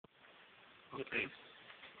Okay.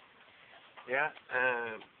 Yeah,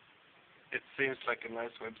 it seems like a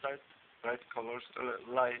nice website. Bright colors,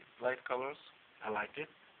 light colors. I like it.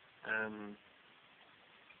 Um,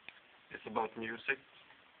 it's about music,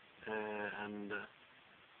 and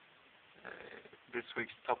this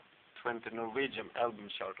week's top 20 Norwegian album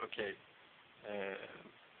chart. Okay,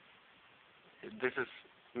 this is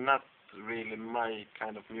not really my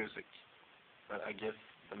kind of music, but I guess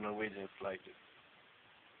the Norwegians like it.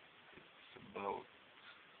 It's about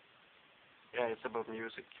it's about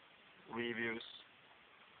music, reviews,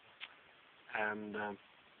 and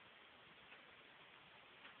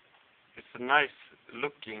it's a nice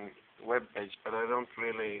looking web page, but I don't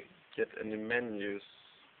really get any menus.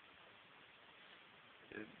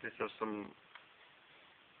 These are some.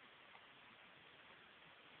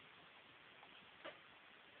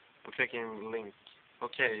 I'm clicking link.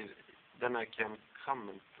 Okay, then I can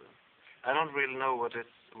comment. I don't really know what this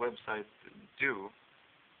website do.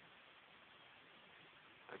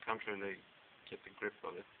 I can't really get a grip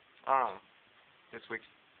of it. This week's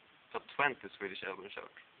top 20 Swedish album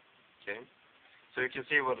chart. Okay, so you can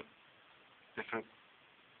see what different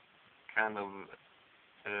kind of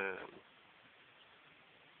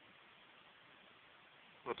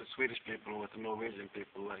what the Swedish people, what the Norwegian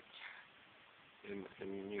people like in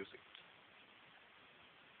music.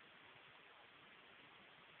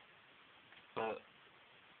 But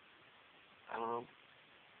I don't know.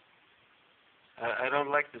 I don't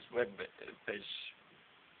like this web page,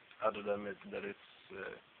 other than that it's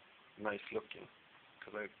nice looking,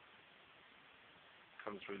 because I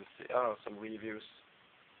can't really see. Some reviews.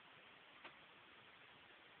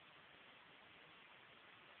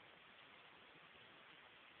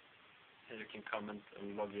 Here you can comment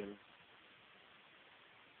and log in.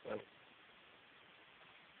 Well,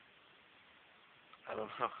 I don't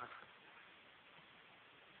know.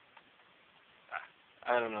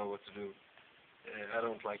 I don't know what to do. I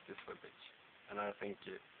don't like this webpage, and I think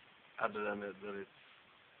other than that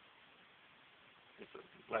it's a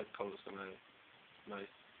light colors and nice.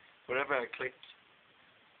 Wherever I click,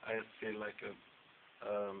 I see like a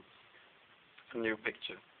new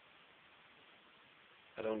picture.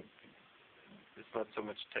 It's not so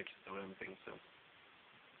much text or anything, so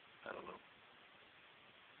I don't know.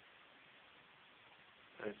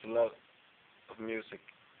 And it's a lot of music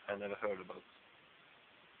I never heard about.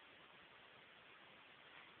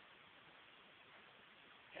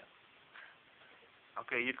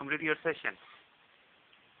 Okay, you complete your session.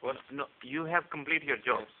 What? No, you have completed your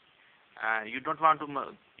job. Yes. You don't want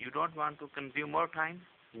to consume more time?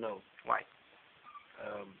 No. Why?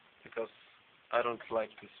 Because I don't like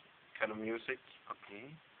this kind of music.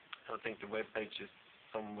 Okay. I think the web page is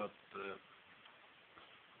somewhat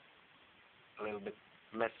a little bit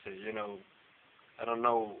messy. I don't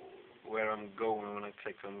know where I'm going when I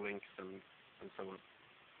click on links and so on.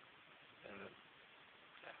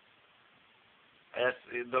 I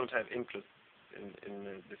don't have interest in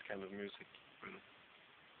this kind of music, really.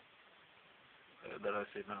 That I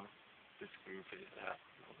see now. This group is,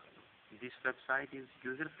 This website is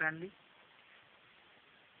user friendly?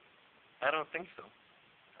 I don't think so.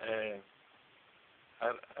 I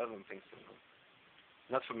don't think so. No.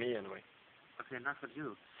 Not for me, anyway. Okay, not for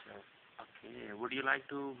you. No. Okay, would you like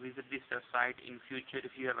to visit this website in future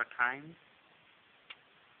if you have a time?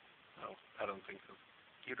 No, I don't think so.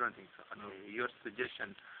 You don't think so? Okay. No. Your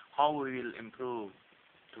suggestion, how we will improve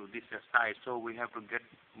to this website, so we have to get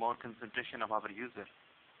more concentration of our user.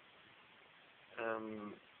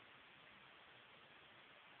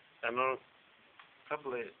 I know,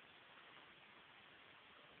 probably.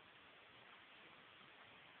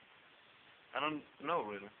 I don't know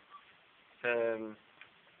really. There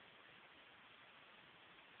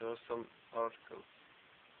are some articles.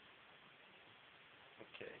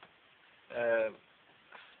 Okay.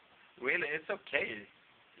 Really, it's okay.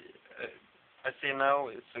 I see now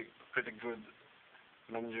it's a pretty good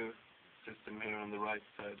menu system here on the right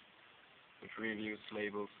side, with reviews,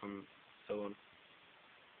 labels, and so on.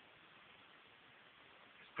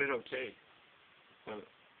 It's pretty okay. Well,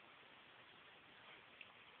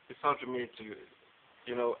 it's hard for me to,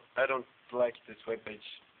 I don't like this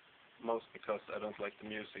webpage most because I don't like the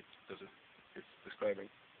music that it's describing.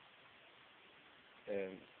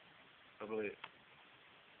 And probably,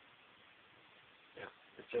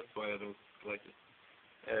 it's just why I don't like it.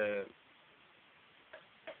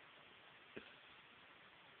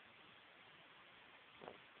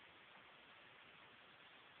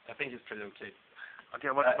 I think it's pretty okay. Okay,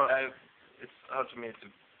 what about? It's hard for me to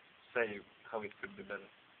say how it could be better.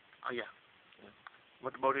 Oh yeah.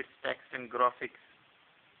 What about its text and graphics?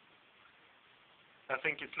 I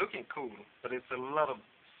think it's looking cool, but it's a lot of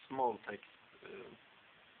small text,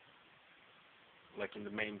 like in the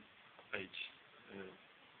main page.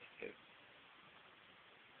 Here.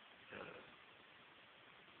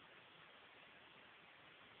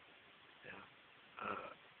 Yeah.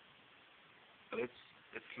 But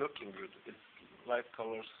it's looking good. It's light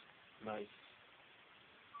colors, nice,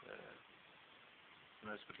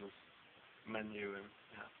 nice little menu, and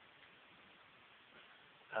yeah.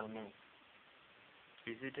 I don't know.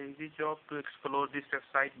 Is it an easy job to explore this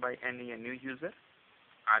website by any new user?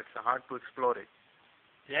 Or it's hard to explore it?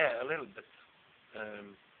 Yeah, a little bit.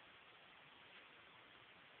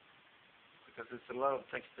 Because it's a lot of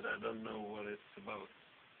text that I don't know what it's about.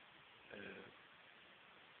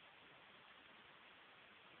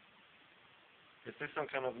 Is this some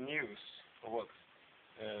kind of news or what?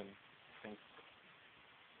 I think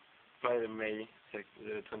Friday, May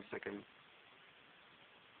 22nd.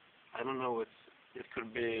 I don't know. It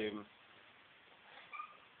could be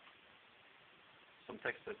some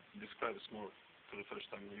text that describes more for the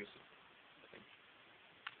first time user. I think.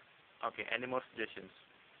 Okay, any more suggestions?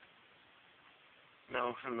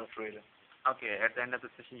 No, not really. Okay, at the end of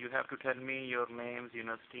the session, you have to tell me your names,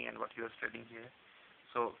 university, and what you are studying here.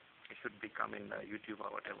 So it should become in YouTube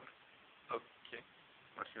or whatever. Okay.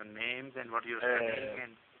 What's your names and what you're studying?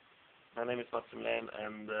 And my name is Mattsson,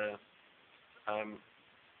 and I'm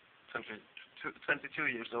 22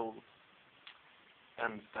 years old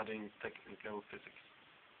and studying technical physics.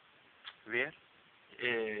 where?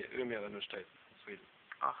 Umeå University, Sweden.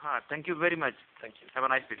 Aha, thank you very much. Thank you. Have a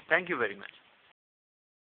nice day. Thank you very much.